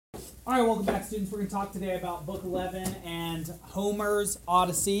All right, welcome back, students. We're going to talk today about Book 11 and Homer's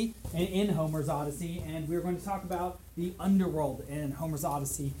Odyssey, and in Homer's Odyssey, and we're going to talk about the underworld in Homer's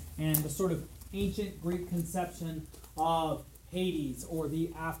Odyssey and the sort of ancient Greek conception of Hades or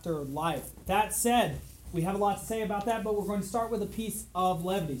the afterlife. That said, we have a lot to say about that, but we're going to start with a piece of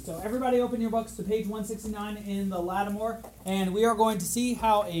levity. So everybody open your books to page 169 in the Lattimore, and we are going to see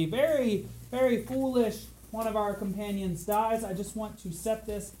how a very, very foolish one of our companions dies. I just want to set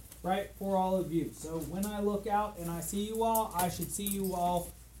this right for all of you. So when I look out and I see you all, I should see you all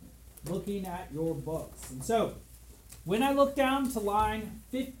looking at your books. And so when I look down to line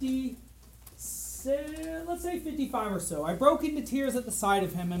 50, let's say 55 or so, I broke into tears at the sight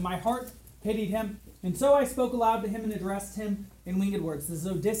of him, and my heart pitied him. And so I spoke aloud to him and addressed him in winged words. This is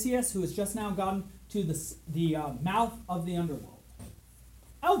Odysseus, who has just now gotten to the mouth of the underworld.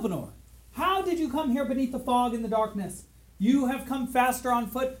 Elpenor, how did you come here beneath the fog and the darkness? You have come faster on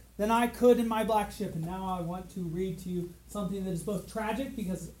foot than I could in my black ship. And now I want to read to you something that is both tragic,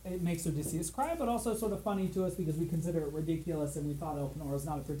 because it makes Odysseus cry, but also sort of funny to us because we consider it ridiculous and we thought Elpenor was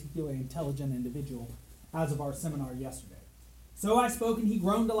not a particularly intelligent individual as of our seminar yesterday. So I spoke, and he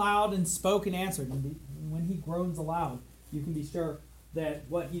groaned aloud and spoke and answered. And when he groans aloud, you can be sure that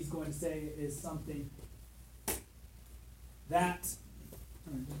what he's going to say is something that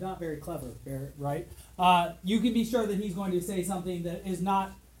not very clever, right? You can be sure that he's going to say something that is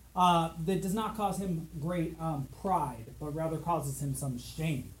not that does not cause him great pride, but rather causes him some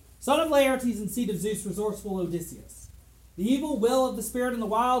shame. Son of Laertes and seed of Zeus, resourceful Odysseus. The evil will of the spirit and the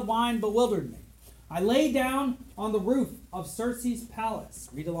wild wine bewildered me. I lay down on the roof of Circe's palace.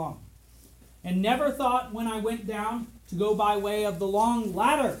 Read along. And never thought when I went down to go by way of the long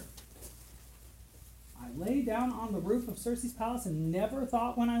ladder. I lay down on the roof of Circe's palace and never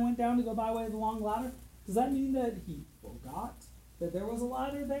thought when I went down to go by way of the long ladder. Does that mean that he forgot that there was a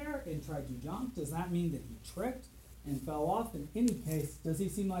ladder there and tried to jump? Does that mean that he tripped and fell off? In any case, does he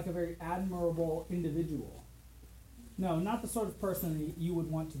seem like a very admirable individual? No, not the sort of person that you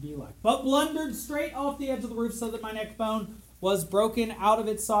would want to be like. But blundered straight off the edge of the roof so that my neck bone was broken out of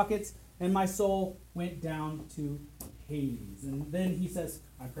its sockets and my soul went down to Hades. And then he says,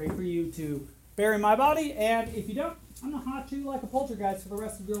 I pray for you to bury my body, and if you don't, I'm going to haunt you like a poltergeist for the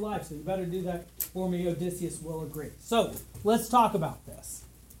rest of your life, so you better do that for me. Odysseus will agree. So, let's talk about this.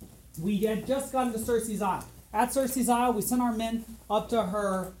 We had just gotten to Circe's Isle. At Circe's Isle, we sent our men up to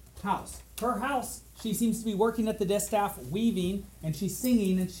her house. Her house, she seems to be working at the distaff, weaving, and she's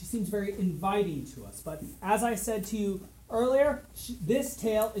singing, and she seems very inviting to us. But as I said to you earlier, this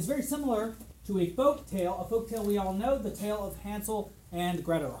tale is very similar to a folk tale we all know, the tale of Hansel and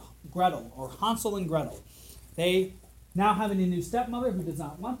Gretel, or Hansel and Gretel. They now having a new stepmother who does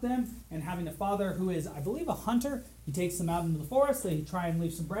not want them, and having a father who is, I believe, a hunter. He takes them out into the forest. They try and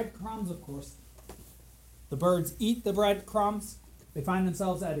leave some breadcrumbs. Of course, the birds eat the breadcrumbs. They find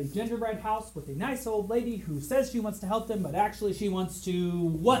themselves at a gingerbread house with a nice old lady who says she wants to help them, but actually she wants to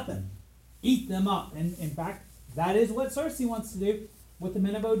what them? Eat them up. And in fact, that is what Circe wants to do with the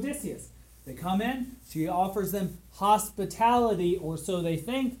men of Odysseus. They come in, she offers them hospitality, or so they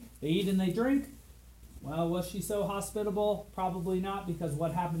think. They eat and they drink. Well, was she so hospitable? Probably not, because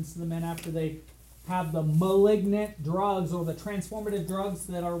what happens to the men after they have the malignant drugs or the transformative drugs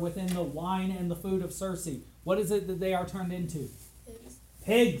that are within the wine and the food of Circe? What is it that they are turned into?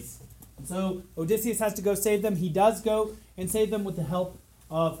 Pigs. And so Odysseus has to go save them. He does go and save them with the help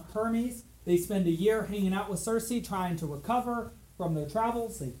of Hermes. They spend a year hanging out with Circe, trying to recover from their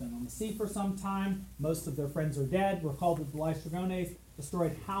travels. They've been on the sea for some time. Most of their friends are dead. Recall that the Lystragones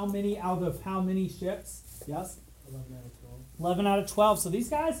destroyed how many out of how many ships? Yes? 11 out of 12. 11 out of 12. So these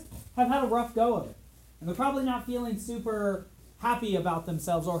guys have had a rough go of it. And they're probably not feeling super happy about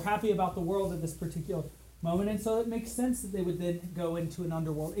themselves or happy about the world at this particular moment. And so it makes sense that they would then go into an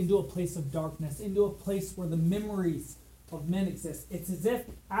underworld, into a place of darkness, into a place where the memories of men exist. It's as if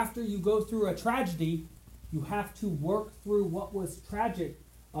after you go through a tragedy, you have to work through what was tragic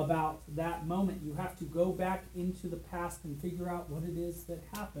about that moment. You have to go back into the past and figure out what it is that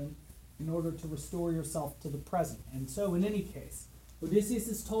happened in order to restore yourself to the present. And so in any case, Odysseus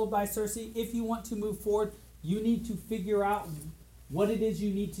is told by Circe, if you want to move forward, you need to figure out what it is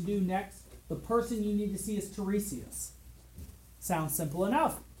you need to do next. The person you need to see is Tiresias. Sounds simple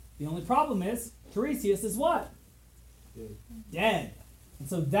enough. The only problem is, Tiresias is what? Dead. And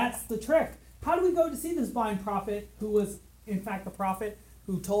so that's the trick. How do we go to see this blind prophet, who was, in fact, the prophet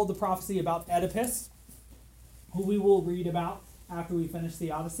who told the prophecy about Oedipus, who we will read about after we finish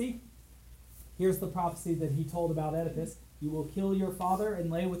the Odyssey? Here's the prophecy that he told about Oedipus. You will kill your father and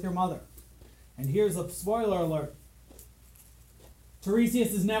lay with your mother. And here's a spoiler alert.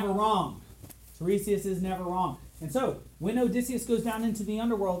 Tiresias is never wrong. Tiresias is never wrong. And so, when Odysseus goes down into the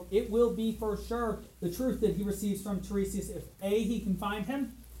underworld, it will be for sure the truth that he receives from Tiresias if A, he can find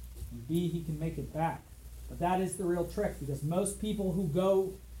him, and B, he can make it back. But that is the real trick, because most people who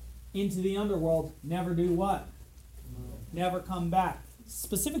go into the underworld never do what? Never come back.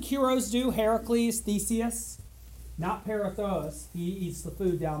 Specific heroes do. Heracles, Theseus, not Perithous. He eats the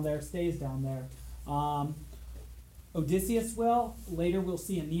food down there, stays down there. Odysseus will. Later we'll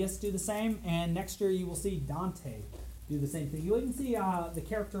see Aeneas do the same. And next year you will see Dante do the same thing. You'll even see the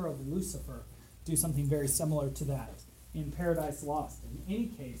character of Lucifer do something very similar to that in Paradise Lost. In any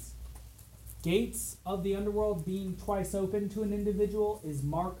case, gates of the underworld being twice open to an individual is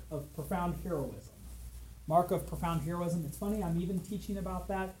mark of profound heroism. Mark of profound heroism. It's funny, I'm even teaching about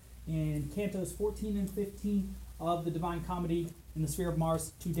that in Cantos 14 and 15 of the Divine Comedy in the Sphere of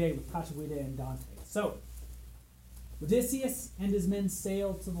Mars today with Cacciaguida and Dante. So, Odysseus and his men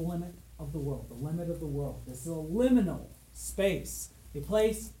sailed to the limit of the world, the limit of the world. This is a liminal space, a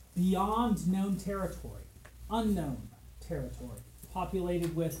place beyond known territory, unknown territory,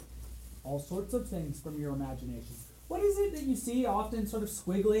 populated with all sorts of things from your imagination. What is it that you see often sort of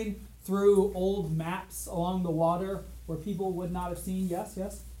squiggling through old maps along the water where people would not have seen? Yes,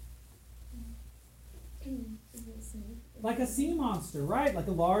 yes? Like a sea monster, right? Like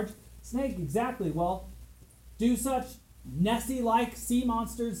a large snake, exactly. Well, do such Nessie-like sea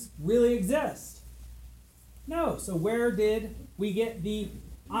monsters really exist? No. So where did we get the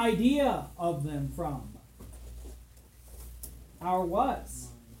idea of them from? Our whats?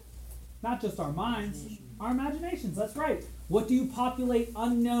 Not just our minds, our imaginations. That's right. What do you populate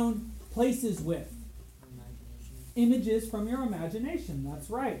unknown places with? Images from your imagination.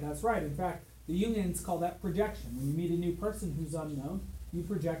 That's right. That's right. In fact, the Jungians call that projection. When you meet a new person who's unknown, you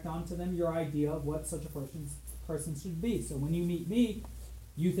project onto them your idea of what such a person should be. So when you meet me,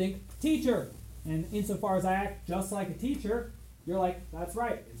 you think teacher. And insofar as I act just like a teacher, you're like, that's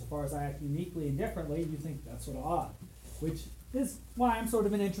right. Insofar as I act uniquely and differently, you think that's sort of odd. Which is why I'm sort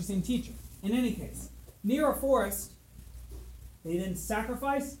of an interesting teacher. In any case, near a forest, they then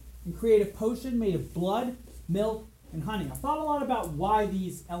sacrifice and create a potion made of blood, milk, and honey. I've thought a lot about why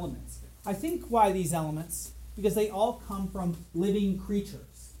these elements. I think why these elements, because they all come from living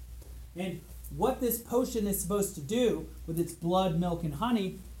creatures. And what this potion is supposed to do with its blood, milk, and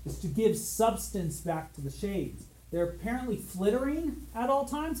honey is to give substance back to the shades. They're apparently flittering at all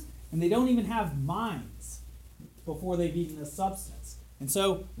times, and they don't even have minds before they've eaten this substance. And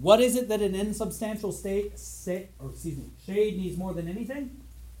so, what is it that an insubstantial shade needs more than anything?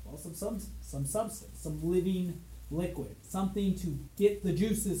 Well, some substance, some living liquid, something to get the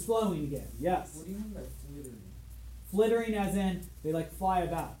juices flowing again. Yes. What do you mean by flittering? Flittering as in they like fly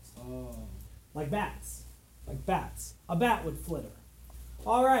about. Oh. Like bats. Like bats. A bat would flitter.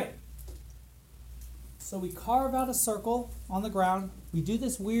 All right. So we carve out a circle on the ground. We do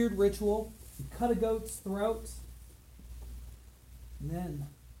this weird ritual. We cut a goat's throat. And then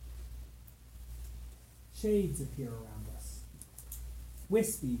shades appear around us.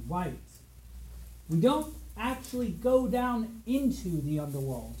 Wispy, white. We don't actually go down into the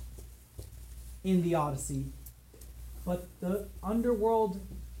underworld in the Odyssey, but the underworld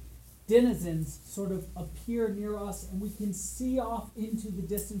denizens sort of appear near us, and we can see off into the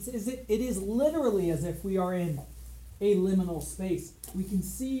distance. It is literally as if we are in a liminal space. We can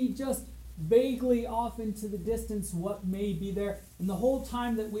see just vaguely off into the distance what may be there. And the whole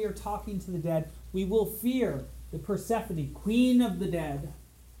time that we are talking to the dead, we will fear the Persephone, queen of the dead,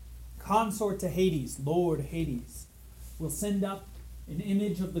 consort to Hades, Lord Hades, will send up an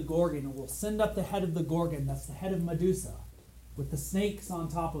image of the Gorgon, and will send up the head of the Gorgon, that's the head of Medusa, with the snakes on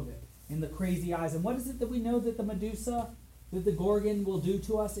top of it, and the crazy eyes. And what is it that we know that the Medusa, that the Gorgon will do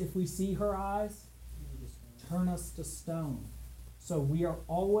to us if we see her eyes? Turn us to stone. So we are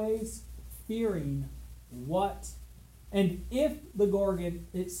always fearing what, and if the Gorgon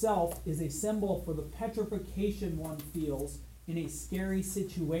itself is a symbol for the petrification one feels in a scary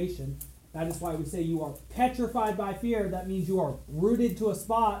situation, that is why we say you are petrified by fear. That means you are rooted to a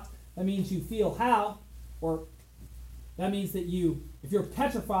spot. That means you feel how, or that means that if you're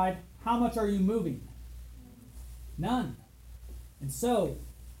petrified, how much are you moving? None. And so,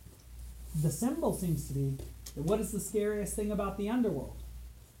 the symbol seems to be that what is the scariest thing about the underworld?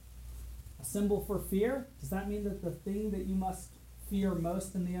 A symbol for fear? Does that mean that the thing that you must fear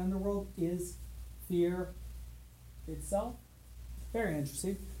most in the underworld is fear itself? Very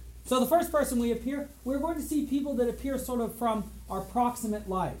interesting. So the first person we're going to see people that appear sort of from our proximate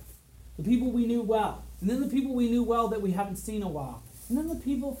life. The people we knew well. And then the people we knew well that we haven't seen a while. And then the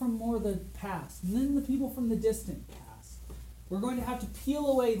people from more the past. And then the people from the distant past. We're going to have to peel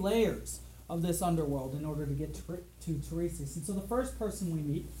away layers of this underworld in order to get to Tiresias. And so the first person we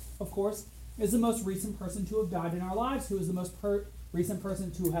meet, of course, is the most recent person to have died in our lives. Who is the most recent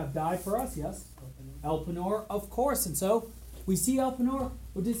person to have died for us? Yes? Elpenor, of course. And so we see Elpenor.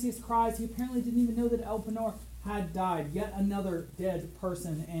 Odysseus cries. He apparently didn't even know that Elpenor had died. Yet another dead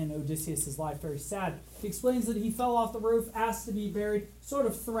person in Odysseus' life. Very sad. He explains that he fell off the roof, asked to be buried, sort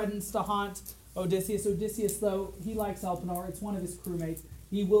of threatens to haunt Odysseus. Odysseus, though, he likes Elpenor. It's one of his crewmates.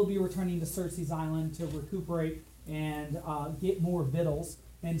 He will be returning to Circe's island to recuperate and get more victuals.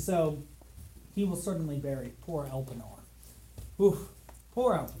 And so he will certainly bury poor Elpenor. Oof,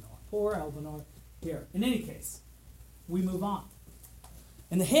 poor Elpenor. Poor Elpenor. Here. In any case, we move on.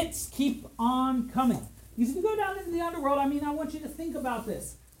 And the hits keep on coming. Because if you go down into the underworld, I want you to think about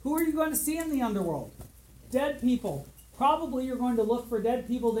this. Who are you going to see in the underworld? Dead people. Probably you're going to look for dead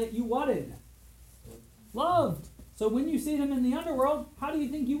people that you wanted. Loved. So when you see them in the underworld, how do you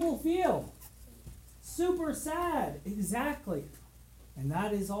think you will feel? Super sad. Exactly. And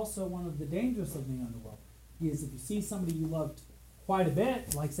that is also one of the dangers of the underworld. Is if you see somebody you loved quite a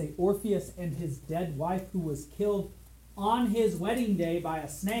bit, like say Orpheus and his dead wife who was killed on his wedding day by a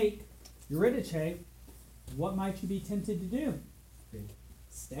snake, Eurydice, what might you be tempted to do?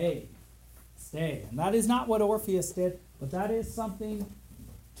 Stay. Stay. And that is not what Orpheus did, but that is something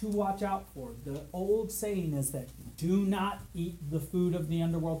to watch out for. The old saying is that do not eat the food of the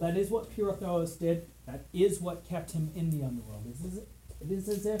underworld. That is what Pirithous did. That is what kept him in the underworld. It is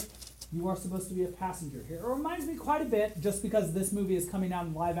as if you are supposed to be a passenger here. It reminds me quite a bit, just because this movie is coming out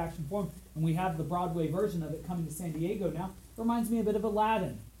in live action form, and we have the Broadway version of it coming to San Diego now. It reminds me a bit of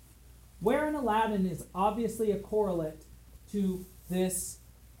Aladdin. Where in Aladdin is obviously a correlate to this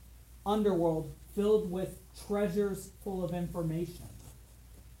underworld filled with treasures full of information.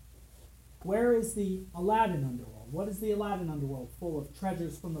 Where is the Aladdin underworld? What is the Aladdin underworld full of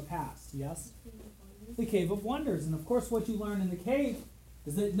treasures from the past? Yes? The Cave of Wonders. And of course what you learn in the cave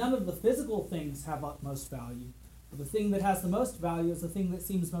is that none of the physical things have utmost value. But the thing that has the most value is the thing that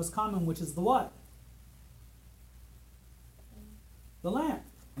seems most common, which is the what? The lamp.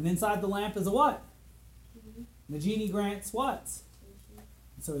 And inside the lamp is a what? And the genie grants what?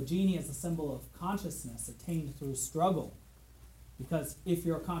 And so a genie is a symbol of consciousness attained through struggle. Because if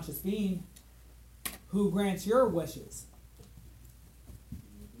you're a conscious being, who grants your wishes?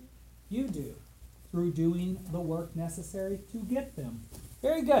 You do. Through doing the work necessary to get them.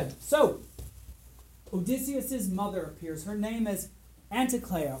 Very good. So, Odysseus' mother appears. Her name is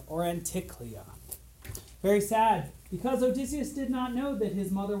Anticlea or Anticlea. Very sad. Because Odysseus did not know that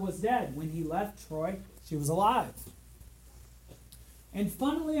his mother was dead. When he left Troy, she was alive. And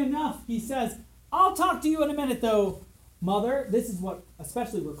funnily enough, he says, I'll talk to you in a minute though, mother. This is what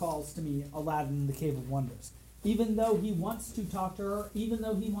especially recalls to me Aladdin in the Cave of Wonders. Even though he wants to talk to her, even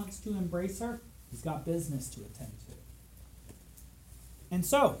though he wants to embrace her, he's got business to attend to. And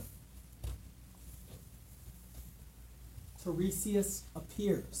so, Tiresias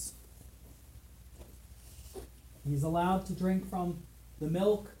appears. He's allowed to drink from the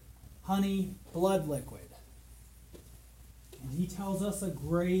milk, honey, blood liquid. And he tells us a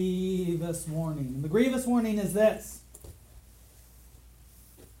grievous warning. And the grievous warning is this.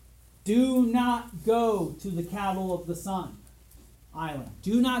 Do not go to the cattle of the sun island.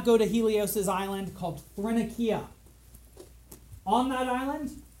 Do not go to Helios' island called Thrinacia. On that island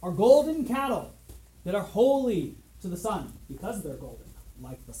are golden cattle that are holy to the sun because they're golden,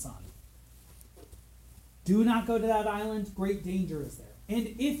 like the sun. Do not go to that island. Great danger is there. And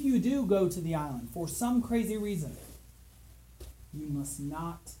if you do go to the island for some crazy reason, you must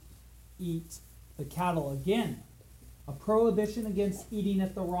not eat the cattle again. A prohibition against eating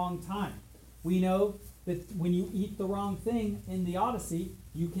at the wrong time. We know that when you eat the wrong thing in the Odyssey,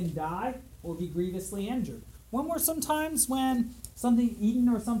 you can die or be grievously injured. When were some times when something eaten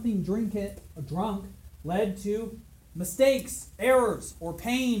or something drunk led to mistakes, errors, or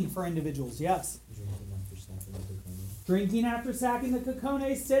pain for individuals? Yes. Drinking after sacking the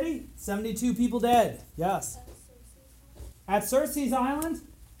Cocone city, 72 people dead. Yes. At Circe's island,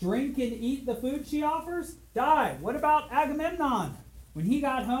 drink and eat the food she offers, die. What about Agamemnon? When he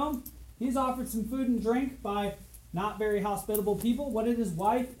got home, he's offered some food and drink by not very hospitable people. What did his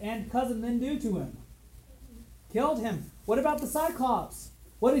wife and cousin then do to him? Killed him. What about the Cyclops?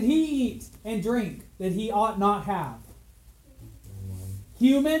 What did he eat and drink that he ought not have?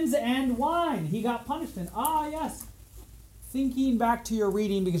 Humans and wine. He got punished. And yes. Thinking back to your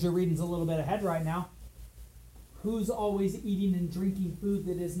reading, because your reading's a little bit ahead right now. Who's always eating and drinking food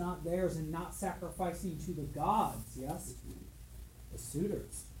that is not theirs and not sacrificing to the gods? Yes? The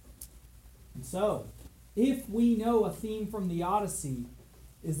suitors. And so, if we know a theme from the Odyssey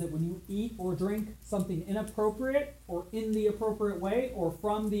is that when you eat or drink something inappropriate or in the appropriate way or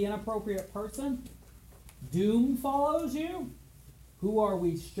from the inappropriate person, doom follows you, who are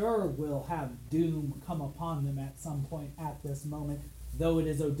we sure will have doom come upon them at some point at this moment, though it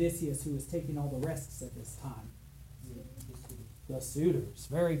is Odysseus who is taking all the risks at this time? The suitors.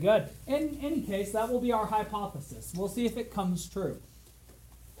 Very good. In any case, that will be our hypothesis. We'll see if it comes true.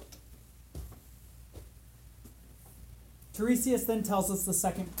 Tiresias then tells us the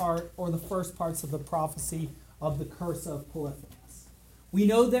second part, or the first parts of the prophecy of the curse of Polyphemus. We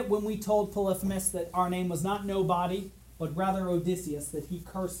know that when we told Polyphemus that our name was not nobody, but rather Odysseus, that he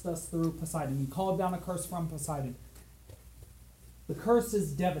cursed us through Poseidon. He called down a curse from Poseidon. The curse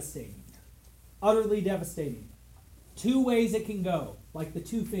is devastating, utterly devastating. Two ways it can go, like the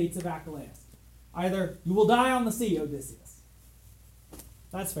two fates of Achilles. Either you will die on the sea, Odysseus.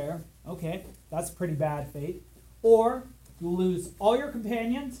 That's fair. Okay, that's a pretty bad fate. Or you will lose all your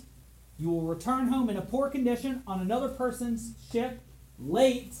companions. You will return home in a poor condition on another person's ship,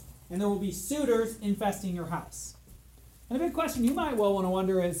 late, and there will be suitors infesting your house. And a big question you might well want to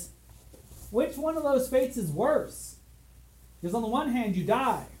wonder is, which one of those fates is worse? Because on the one hand, you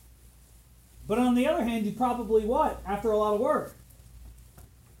die. But on the other hand, you probably what? After a lot of work?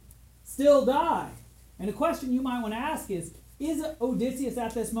 Still die. And a question you might want to ask is Odysseus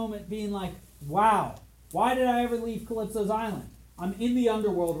at this moment being like, wow, why did I ever leave Calypso's island? I'm in the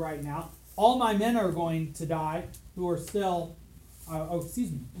underworld right now. All my men are going to die who are still...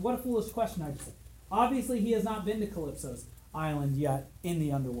 what a foolish question I just said. Obviously, he has not been to Calypso's island yet in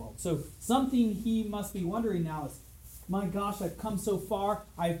the underworld. So something he must be wondering now is, my gosh, I've come so far.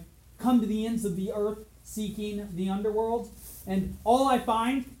 I've come to the ends of the earth seeking the underworld. And all I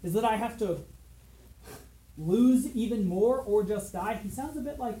find is that I have to lose even more or just die. He sounds a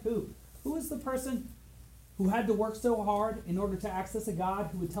bit like who? Who is the person who had to work so hard in order to access a god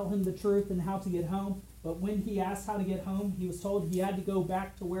who would tell him the truth and how to get home? But when he asked how to get home, he was told he had to go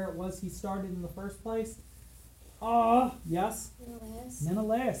back to where it was he started in the first place. Yes? Menelaus.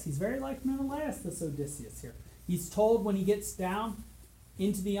 Menelaus. He's very like Menelaus, this Odysseus here. He's told when he gets down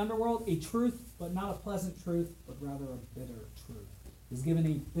into the underworld a truth, but not a pleasant truth, but rather a bitter truth. He's given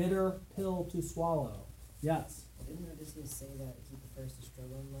a bitter pill to swallow. Yes? Didn't Odysseus say that he prefers to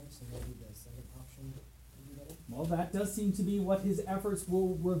struggle in life, so maybe the second option would be better? Well, that does seem to be what his efforts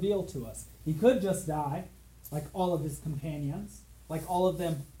will reveal to us. He could just die, like all of his companions, like all of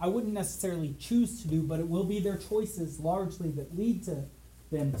them. I wouldn't necessarily choose to do, but it will be their choices largely that lead to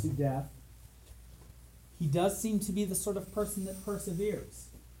them to death. He does seem to be the sort of person that perseveres,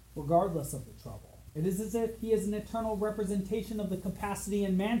 regardless of the trouble. It is as if he is an eternal representation of the capacity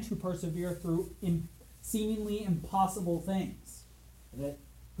in man to persevere through seemingly impossible things. That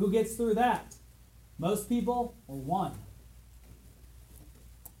who gets through that? Most people, or one?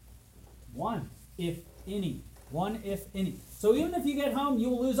 One, if any. One, if any. So even if you get home, you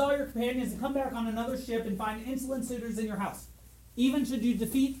will lose all your companions and come back on another ship and find insolent suitors in your house. Even should you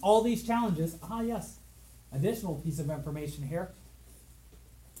defeat all these challenges, yes, additional piece of information here,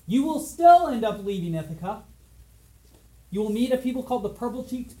 you will still end up leaving Ithaca. You will meet a people called the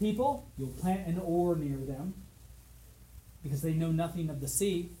Purple-Cheeked People. You'll plant an oar near them because they know nothing of the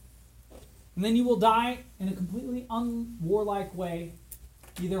sea. And then you will die in a completely unwarlike way,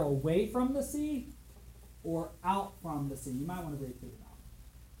 either away from the sea or out from the sea. You might want to break through it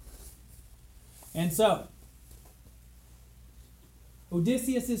now. And so,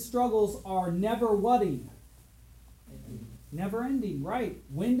 Odysseus' struggles are never whatting? Never ending, right?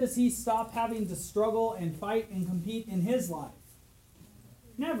 When does he stop having to struggle and fight and compete in his life?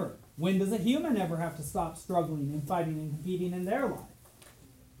 Never. When does a human ever have to stop struggling and fighting and competing in their life?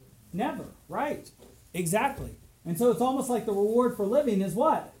 Never, right? Exactly. And so it's almost like the reward for living is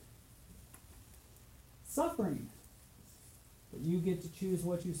what? Suffering. But you get to choose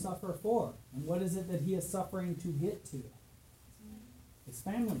what you suffer for. And what is it that he is suffering to get to? His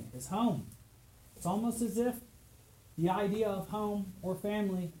family, his home. It's almost as if the idea of home or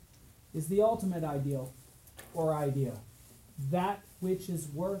family is the ultimate ideal or idea. That which is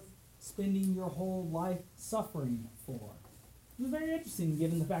worth spending your whole life suffering for. It's very interesting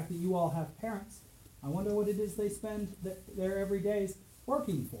given the fact that you all have parents. I wonder what it is they spend their every days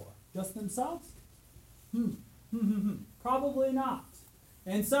working for. Just themselves? Probably not.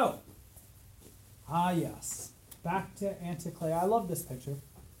 And so, yes. Back to Anticlea. I love this picture.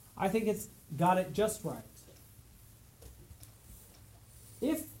 I think it's got it just right.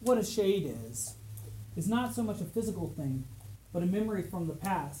 If what a shade is not so much a physical thing, but a memory from the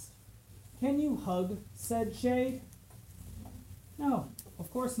past, can you hug said shade? No,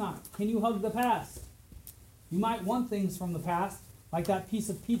 of course not. Can you hug the past? You might want things from the past, like that piece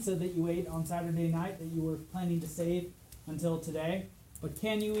of pizza that you ate on Saturday night that you were planning to save until today. But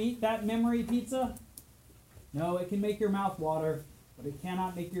can you eat that memory pizza? No, it can make your mouth water, but it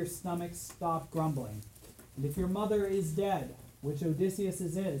cannot make your stomach stop grumbling. And if your mother is dead, which Odysseus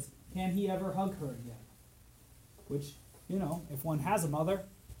is, can he ever hug her again? Which, if one has a mother,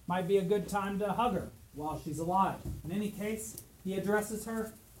 might be a good time to hug her while she's alive. In any case, he addresses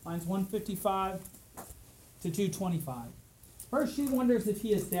her, lines 155 to 225. First, she wonders if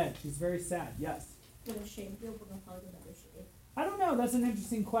he is dead. She's very sad. Yes? Would a shade be able to hug another shade? I don't know. That's an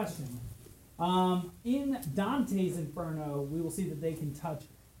interesting question. In Dante's Inferno, we will see that they can touch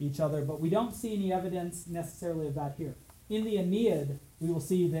each other, but we don't see any evidence necessarily of that here. In the Aeneid, we will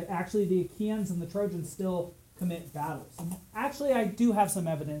see that actually the Achaeans and the Trojans still commit battles. And actually, I do have some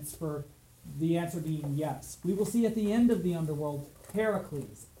evidence for the answer being yes. We will see at the end of the underworld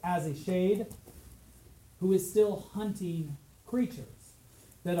Heracles as a shade who is still hunting creatures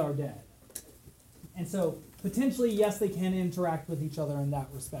that are dead. And so, potentially, yes, they can interact with each other in that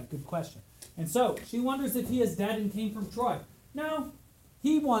respect. Good question. And so, she wonders if he is dead and came from Troy. No,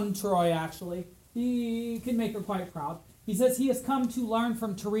 he won Troy, actually. He can make her quite proud. He says he has come to learn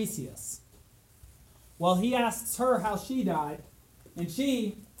from Tiresias. Well, he asks her how she died, and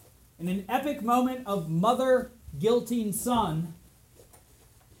she, in an epic moment of mother guilting son,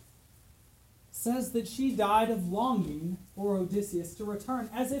 says that she died of longing for Odysseus to return,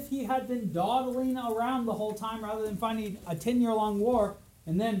 as if he had been dawdling around the whole time rather than finding a 10-year-long war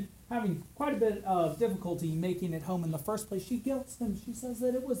and then having quite a bit of difficulty making it home in the first place. She guilts him. She says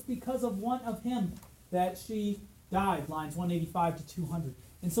that it was because of want of him that she died, lines 185 to 200.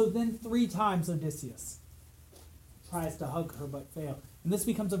 And so then 3 times Odysseus tries to hug her but fail. And this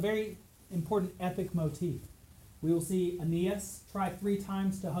becomes a very important epic motif. We will see Aeneas try 3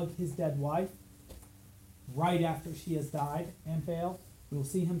 times to hug his dead wife right after she has died and fail. We will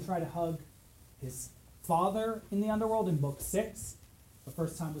see him try to hug his father in the underworld in book 6. The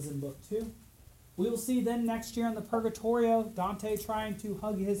first time was in book 2. We will see then next year in the Purgatorio, Dante trying to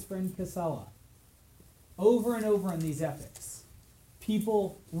hug his friend Casella. Over and over in these epics,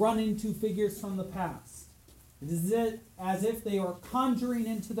 people run into figures from the past. It is as if they are conjuring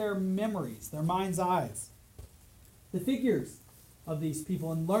into their memories, their mind's eyes, the figures of these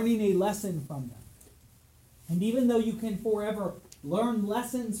people and learning a lesson from them. And even though you can forever learn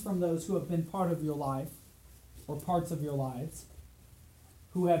lessons from those who have been part of your life, or parts of your lives,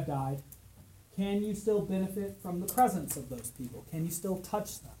 who have died, can you still benefit from the presence of those people? Can you still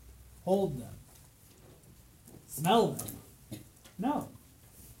touch them, hold them, smell them? No.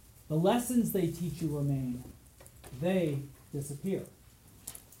 The lessons they teach you remain. They disappear.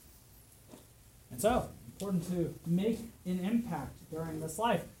 And so, important to make an impact during this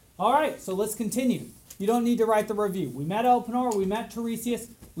life. All right, so let's continue. You don't need to write the review. We met Elpenor, we met Tiresias,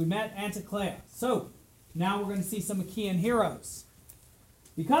 we met Anticlea. So, now we're going to see some Achaean heroes.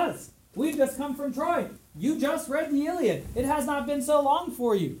 Because we've just come from Troy. You just read the Iliad. It has not been so long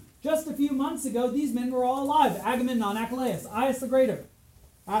for you. Just a few months ago, these men were all alive. Agamemnon, Achilles, Aias the Greater.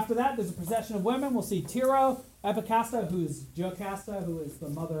 After that, there's a procession of women. We'll see Tiro, Epicasta, who's Jocasta, who is the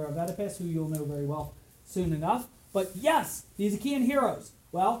mother of Oedipus, who you'll know very well soon enough. But yes, these Achaean heroes.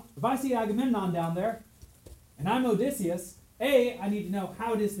 Well, if I see Agamemnon down there, and I'm Odysseus, A, I need to know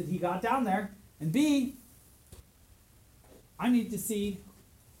how it is that he got down there, and B, I need to see,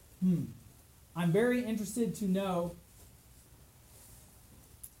 I'm very interested to know.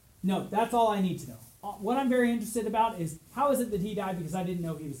 No, that's all I need to know. What I'm very interested about is how is it that he died, because I didn't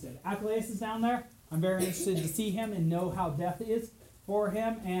know he was dead. Achilles is down there. I'm very interested to see him and know how death is for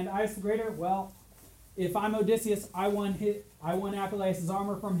him. And Aias the Greater, well, if I'm Odysseus, I won Achilles'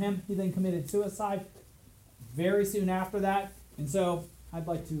 armor from him. He then committed suicide very soon after that. And so I'd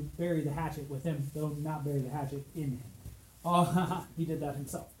like to bury the hatchet with him, though not bury the hatchet in him. Oh, he did that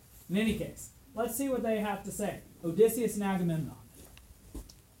himself. In any case, let's see what they have to say. Odysseus and Agamemnon.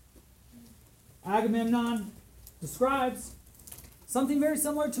 Agamemnon describes something very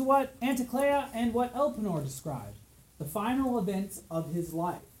similar to what Anticlea and what Elpenor described. The final events of his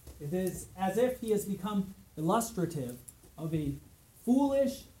life. It is as if he has become illustrative of a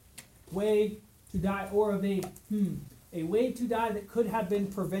foolish way to die, or of a way to die that could have been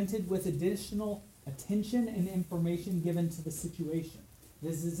prevented with additional attention and information given to the situation. It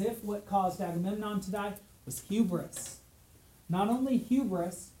is as if what caused Agamemnon to die was hubris. Not only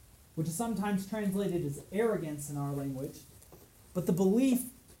hubris, which is sometimes translated as arrogance in our language, but the belief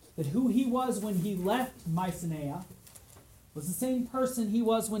that who he was when he left Mycenae was the same person he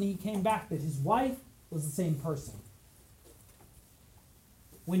was when he came back, that his wife was the same person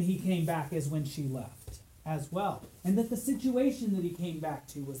when he came back as when she left. as well, and that the situation that he came back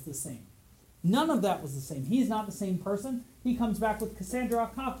to was the same. None of that was the same. He's not the same person. He comes back with Cassandra,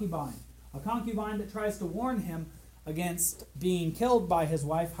 a concubine that tries to warn him against being killed by his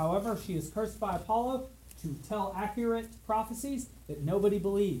wife. However, she is cursed by Apollo to tell accurate prophecies that nobody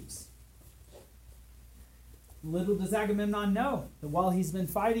believes. Little does Agamemnon know that while he's been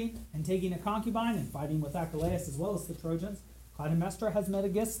fighting and taking a concubine and fighting with Achilles as well as the Trojans, Clytemnestra has met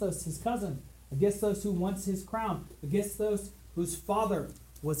Aegisthus, his cousin, Aegisthus who wants his crown, Aegisthus whose father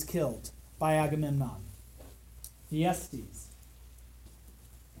was killed by Agamemnon, Thyestes.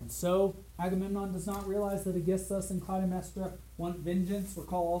 And so Agamemnon does not realize that Aegisthus and Clytemnestra want vengeance.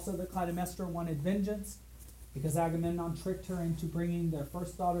 Recall also that Clytemnestra wanted vengeance because Agamemnon tricked her into bringing their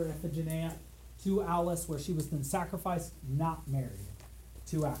first daughter Iphigenia to Aulis, where she was then sacrificed, not married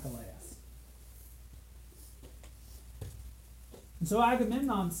to Achilles. And so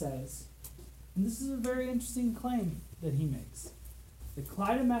Agamemnon says, and this is a very interesting claim that he makes, that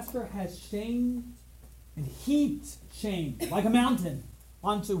Clytemnestra has shamed and heaped shame like a mountain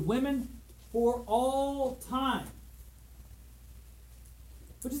onto women for all time.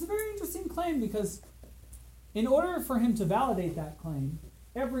 Which is a very interesting claim because in order for him to validate that claim,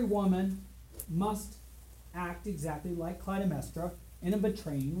 every woman must act exactly like Clytemnestra in a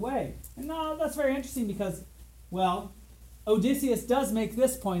betraying way. And now that's very interesting because, well, Odysseus does make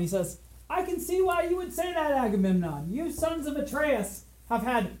this point. He says, I can see why you would say that, Agamemnon. You sons of Atreus have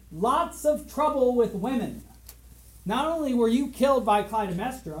had lots of trouble with women. Not only were you killed by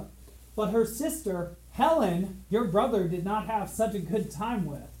Clytemnestra, but her sister, Helen, your brother did not have such a good time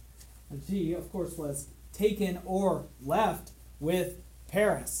with. And she, of course, was taken or left with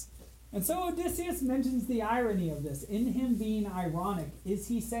Paris. And so Odysseus mentions the irony of this. In him being ironic, is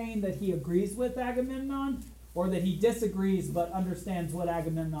he saying that he agrees with Agamemnon or that he disagrees but understands what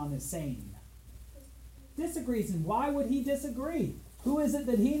Agamemnon is saying? Disagrees, and why would he disagree? Who is it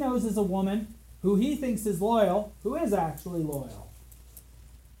that he knows is a woman who he thinks is loyal, who is actually loyal?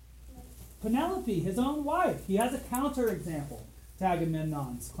 Penelope, his own wife. He has a counterexample to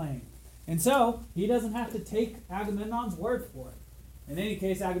Agamemnon's claim. And so he doesn't have to take Agamemnon's word for it. In any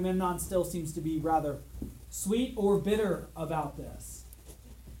case, Agamemnon still seems to be rather sweet or bitter about this.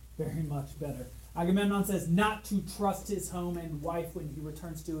 Very much better. Agamemnon says not to trust his home and wife when he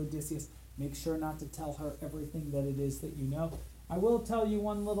returns to Odysseus. Make sure not to tell her everything that it is that you know. I will tell you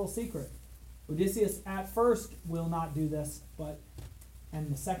one little secret. Odysseus at first will not do this, but in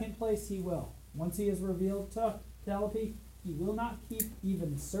the second place he will. Once he is revealed to Penelope, he will not keep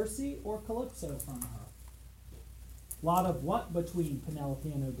even Circe or Calypso from her. Lot of what between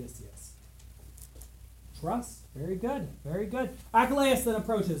Penelope and Odysseus? Trust. Very good. Very good. Achilles then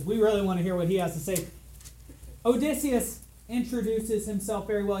approaches. We really want to hear what he has to say. Odysseus introduces himself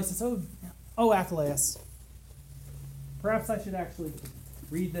very well. He says, Oh, Achilles. Perhaps I should actually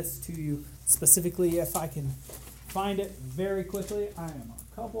read this to you specifically if I can find it very quickly. I am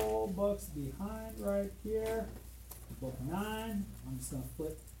a couple books behind right here. Book 9. I'm just going to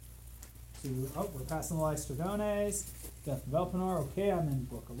flip to, we're passing the Lystrigones. Death of Elpenor. Okay, I'm in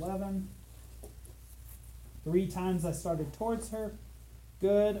book 11. 3 times I started towards her.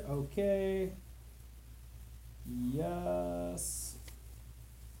 Good, okay. Yes.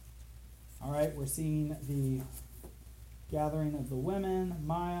 All right, we're seeing the gathering of the women.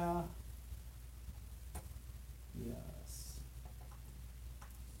 Maya. Yes.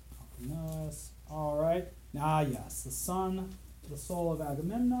 Alcinous. All right. Yes, the son, the soul of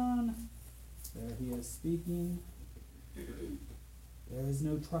Agamemnon. There he is speaking. There is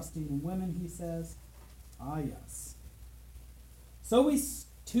no trusting in women, he says. Yes. So we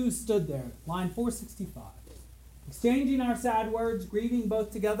two stood there, line 465, exchanging our sad words, grieving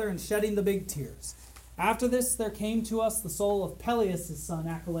both together and shedding the big tears. After this there came to us the soul of Peleus' son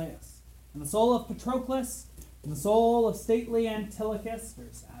Achilles, and the soul of Patroclus, and the soul of stately Antilochus, very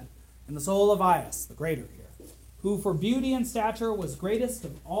sad, and the soul of Aias, the greater here, who for beauty and stature was greatest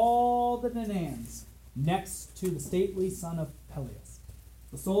of all the Danaans, next to the stately son of Peleus.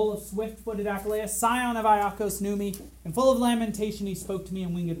 The soul of swift-footed Achilles, scion of Iacchos, knew me, and full of lamentation he spoke to me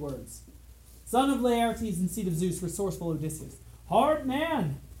in winged words. Son of Laertes and seed of Zeus, resourceful Odysseus. Hard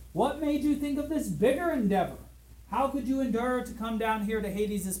man, what made you think of this bigger endeavor? How could you endure to come down here to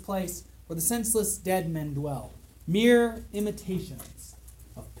Hades' place, where the senseless dead men dwell, mere imitations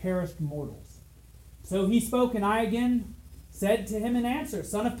of perished mortals? So he spoke, and I again said to him in answer,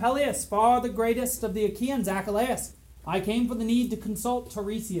 Son of Peleus, far the greatest of the Achaeans, Achilles, I came for the need to consult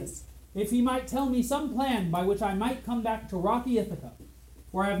Tiresias, if he might tell me some plan by which I might come back to rocky Ithaca,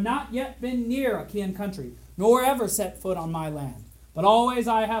 for I have not yet been near Achaean country, nor ever set foot on my land, but always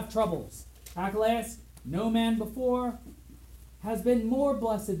I have troubles. Achilles, No man before has been more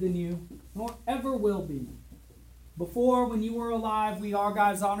blessed than you, nor ever will be. Before, when you were alive, we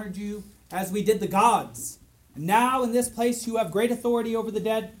Argives honored you as we did the gods. And now, in this place, you have great authority over the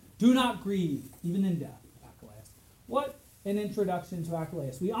dead. Do not grieve, even in death, Achilles. What an introduction to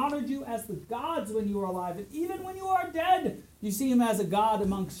Achilles. We honored you as the gods when you were alive, and even when you are dead, you see him as a god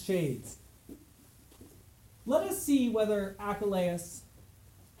amongst shades. Let us see whether Achilles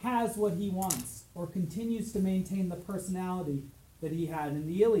has what he wants, or continues to maintain the personality that he had in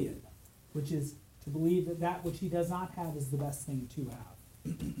the Iliad, which is to believe that that which he does not have is the best thing to have.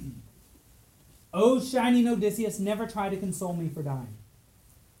 O shining Odysseus, never try to console me for dying.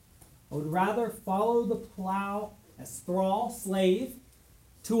 I would rather follow the plow as thrall, slave,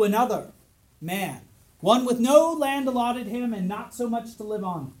 to another man, one with no land allotted him and not so much to live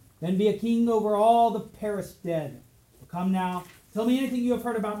on, than be a king over all the perished dead. So come now, tell me anything you have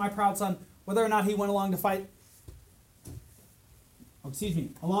heard about my proud son, whether or not he went along to fight,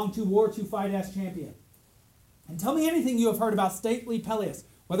 along to war to fight as champion. And tell me anything you have heard about stately Peleus,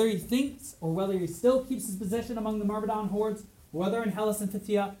 whether he thinks or whether he still keeps his position among the Myrmidon hordes, or whether in Hellas and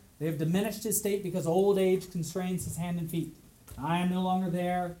Phthia they have diminished his state because old age constrains his hand and feet. I am no longer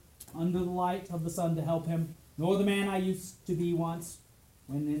there under the light of the sun to help him, nor the man I used to be once,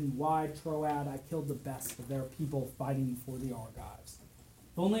 when in wide Troad I killed the best of their people fighting for the Argives.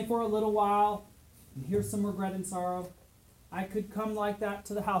 If only for a little while, and here's some regret and sorrow, I could come like that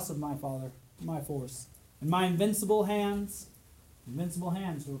to the house of my father, my force, and my invincible hands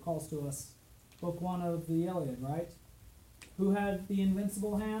recalls to us Book 1 of the Iliad, right? Who had the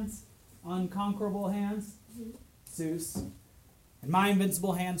invincible hands? Unconquerable hands? Zeus. And my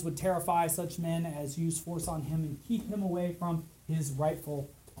invincible hands would terrify such men as use force on him and keep him away from his rightful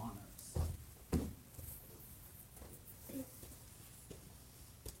honors.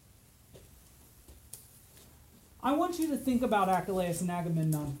 I want you to think about Achilles and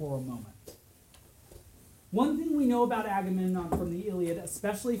Agamemnon for a moment. One thing we know about Agamemnon from the Iliad,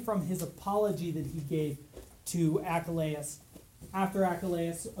 especially from his apology that he gave to Achilles after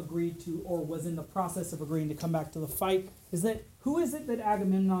Achilles agreed to, or was in the process of agreeing to come back to the fight, is that who is it that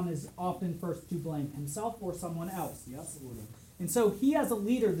Agamemnon is often first to blame, himself or someone else? Yes? And so he, as a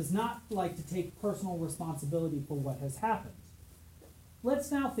leader, does not like to take personal responsibility for what has happened.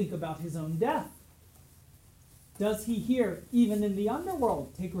 Let's now think about his own death. Does he here, even in the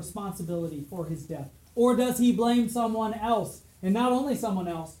underworld, take responsibility for his death? Or does he blame someone else? And not only someone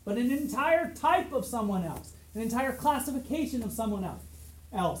else, but an entire type of someone else. An entire classification of someone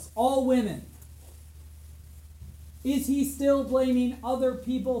else. All women. Is he still blaming other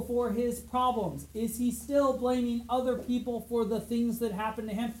people for his problems? Is he still blaming other people for the things that happened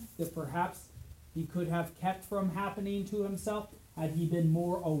to him that perhaps he could have kept from happening to himself had he been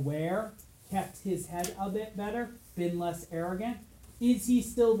more aware, kept his head a bit better, been less arrogant? Is he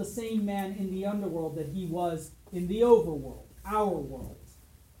still the same man in the underworld that he was in the overworld, our world?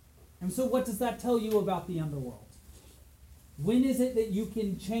 And so what does that tell you about the underworld? When is it that you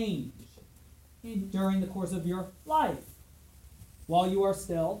can change? During the course of your life, while you are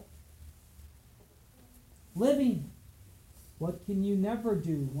still living. What can you never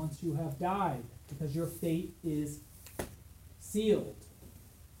do once you have died? Because your fate is sealed.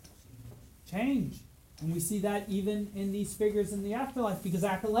 Change. And we see that even in these figures in the afterlife, because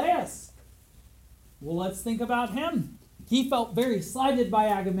Achilles, well, let's think about him. He felt very slighted by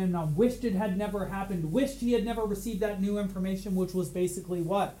Agamemnon, wished it had never happened, wished he had never received that new information, which was basically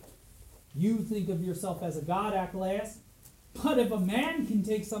what? You think of yourself as a god, Achilles, but if a man can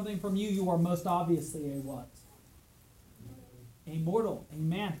take something from you, you are most obviously a what? A mortal, a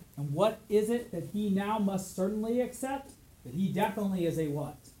man. And what is it that he now must certainly accept? That he definitely is a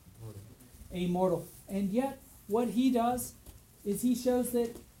what? A mortal. And yet, what he does is he shows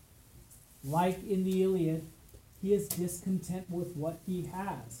that, like in the Iliad, he is discontent with what he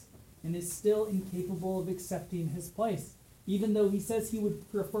has and is still incapable of accepting his place. Even though he says he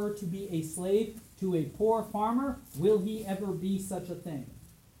would prefer to be a slave to a poor farmer, will he ever be such a thing?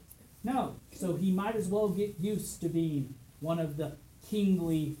 No. So he might as well get used to being one of the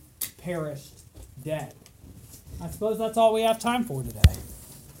kingly perished dead. I suppose that's all we have time for today.